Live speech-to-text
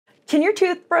Can your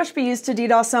toothbrush be used to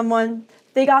DDoS someone?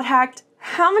 They got hacked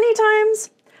how many times?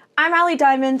 I'm Allie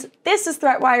Diamond, this is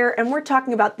ThreatWire, and we're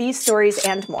talking about these stories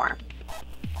and more.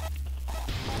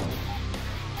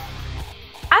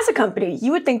 As a company,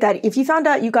 you would think that if you found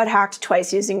out you got hacked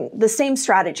twice using the same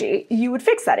strategy, you would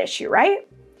fix that issue, right?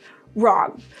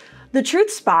 Wrong. The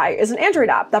Truth Spy is an Android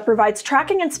app that provides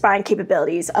tracking and spying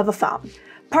capabilities of a phone,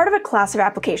 part of a class of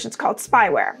applications called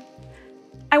spyware.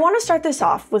 I want to start this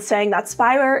off with saying that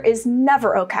spyware is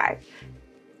never okay,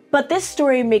 but this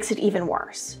story makes it even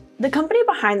worse. The company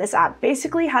behind this app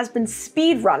basically has been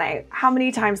speedrunning how many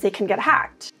times they can get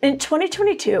hacked. In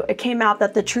 2022, it came out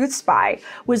that the Truth Spy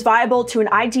was viable to an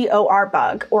IDOR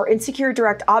bug, or insecure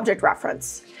direct object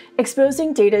reference,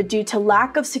 exposing data due to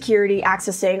lack of security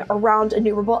accessing around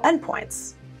enumerable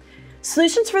endpoints.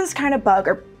 Solutions for this kind of bug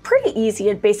are pretty easy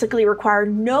and basically require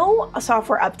no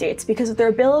software updates because of their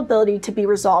availability to be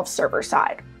resolved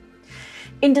server-side.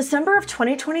 In December of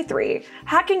 2023,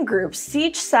 hacking groups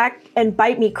SiegeSec and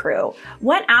Bite Me Crew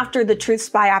went after the Truth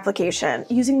Spy application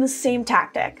using the same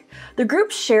tactic. The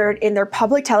groups shared in their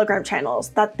public Telegram channels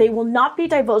that they will not be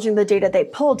divulging the data they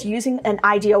pulled using an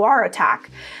IDOR attack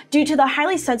due to the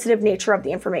highly sensitive nature of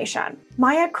the information.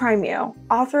 Maya Crimeu,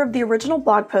 author of the original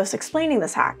blog post explaining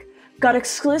this hack, got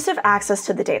exclusive access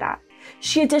to the data.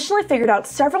 She additionally figured out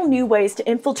several new ways to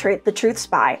infiltrate the Truth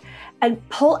Spy and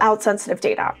pull out sensitive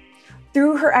data.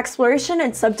 Through her exploration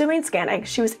and subdomain scanning,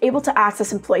 she was able to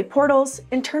access employee portals,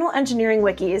 internal engineering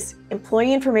wikis,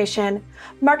 employee information,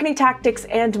 marketing tactics,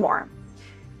 and more.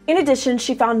 In addition,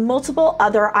 she found multiple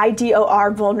other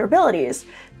IDOR vulnerabilities,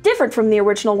 different from the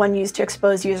original one used to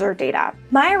expose user data.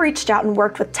 Maya reached out and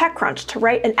worked with TechCrunch to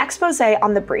write an expose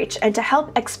on the breach and to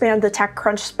help expand the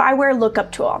TechCrunch spyware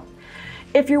lookup tool.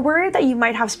 If you're worried that you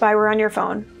might have spyware on your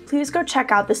phone, please go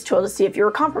check out this tool to see if you were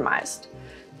compromised.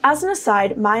 As an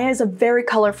aside, Maya is a very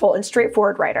colorful and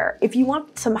straightforward writer. If you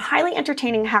want some highly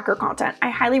entertaining hacker content,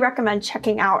 I highly recommend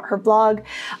checking out her blog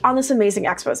on this amazing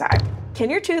expose.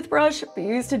 Can your toothbrush be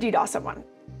used to DDoS someone?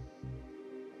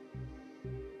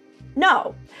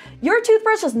 No, your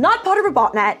toothbrush is not part of a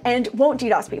botnet and won't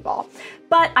DDoS people.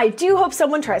 But I do hope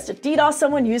someone tries to DDoS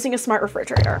someone using a smart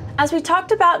refrigerator. As we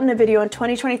talked about in a video in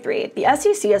 2023, the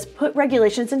SEC has put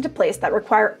regulations into place that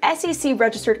require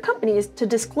SEC-registered companies to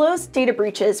disclose data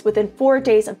breaches within 4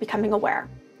 days of becoming aware.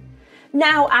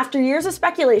 Now, after years of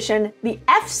speculation, the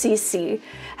FCC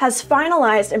has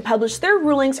finalized and published their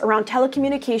rulings around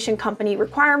telecommunication company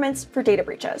requirements for data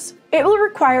breaches. It will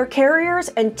require carriers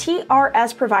and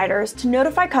TRS providers to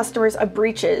notify customers of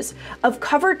breaches of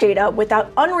covered data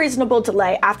without unreasonable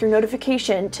delay after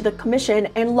notification to the Commission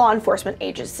and law enforcement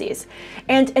agencies,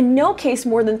 and in no case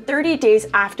more than 30 days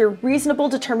after reasonable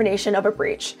determination of a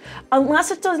breach,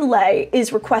 unless a delay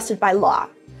is requested by law,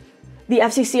 the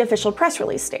FCC official press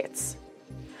release states.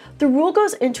 The rule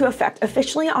goes into effect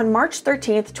officially on March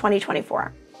 13th,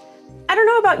 2024. I don't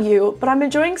know about you, but I'm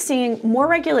enjoying seeing more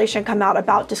regulation come out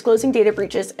about disclosing data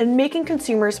breaches and making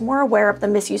consumers more aware of the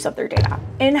misuse of their data.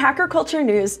 In hacker culture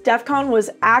news, DEFCON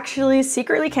was actually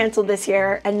secretly canceled this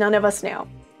year and none of us knew.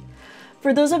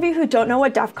 For those of you who don't know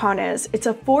what DEFCON is, it's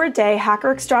a 4-day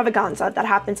hacker extravaganza that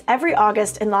happens every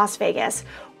August in Las Vegas,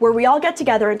 where we all get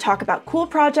together and talk about cool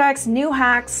projects, new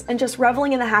hacks, and just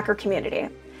reveling in the hacker community.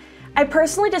 I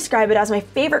personally describe it as my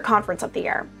favorite conference of the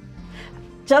year.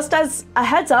 Just as a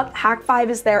heads up, Hack5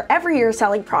 is there every year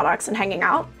selling products and hanging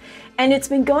out, and it's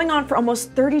been going on for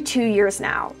almost 32 years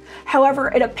now. However,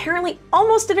 it apparently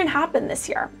almost didn't happen this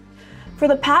year. For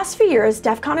the past few years,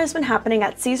 DEFCON has been happening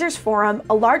at Caesars Forum,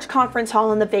 a large conference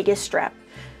hall on the Vegas Strip.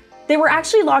 They were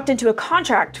actually locked into a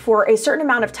contract for a certain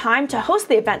amount of time to host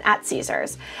the event at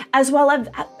Caesars, as well as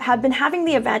have been having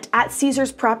the event at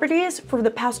Caesars properties for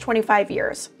the past 25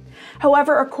 years.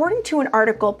 However, according to an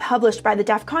article published by the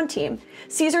DEFCON team,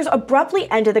 Caesars abruptly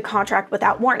ended the contract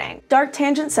without warning. Dark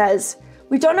Tangent says,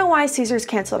 "We don't know why Caesars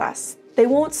canceled us. They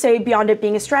won't say beyond it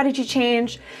being a strategy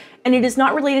change, and it is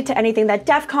not related to anything that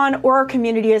DEFCON or our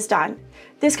community has done.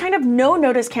 This kind of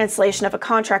no-notice cancellation of a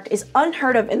contract is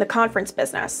unheard of in the conference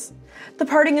business. The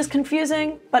parting is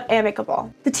confusing, but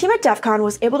amicable." The team at DEFCON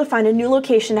was able to find a new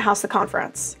location to house the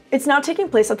conference. It's now taking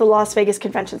place at the Las Vegas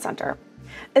Convention Center.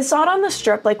 It's not on the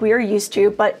Strip like we are used to,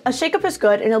 but a shakeup is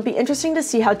good and it'll be interesting to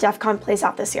see how DEFCON plays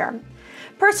out this year.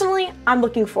 Personally, I'm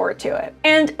looking forward to it.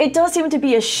 And it does seem to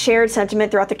be a shared sentiment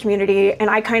throughout the community, and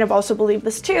I kind of also believe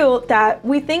this too, that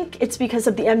we think it's because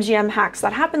of the MGM hacks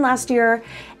that happened last year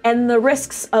and the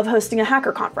risks of hosting a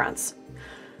hacker conference.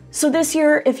 So this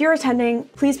year, if you're attending,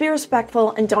 please be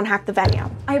respectful and don't hack the venue.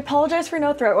 I apologize for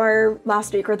no ThreatWire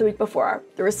last week or the week before.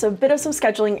 There was a bit of some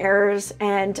scheduling errors,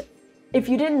 and if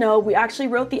you didn't know, we actually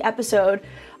wrote the episode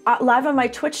live on my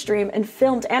Twitch stream and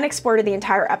filmed and exported the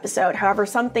entire episode. However,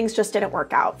 some things just didn't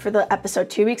work out for the episode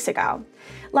 2 weeks ago.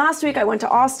 Last week I went to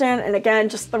Austin, and again,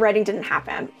 just the writing didn't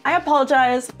happen. I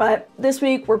apologize, but this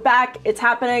week we're back, it's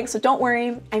happening, so don't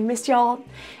worry. I missed y'all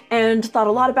and thought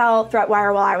a lot about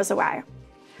ThreatWire while I was away.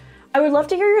 I would love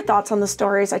to hear your thoughts on the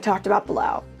stories I talked about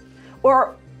below.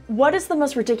 Or what is the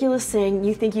most ridiculous thing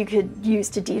you think you could use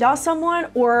to DDoS someone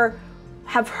or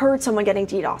have heard someone getting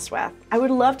DDoSed with? I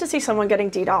would love to see someone getting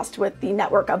DDoSed with the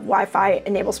network of Wi-Fi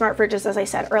enabled smart fridges, as I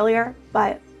said earlier,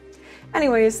 but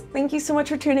anyways, thank you so much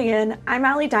for tuning in. I'm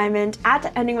Allie Diamond,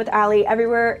 at Ending with Allie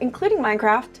everywhere, including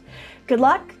Minecraft. Good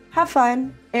luck, have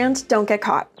fun, and don't get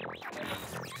caught.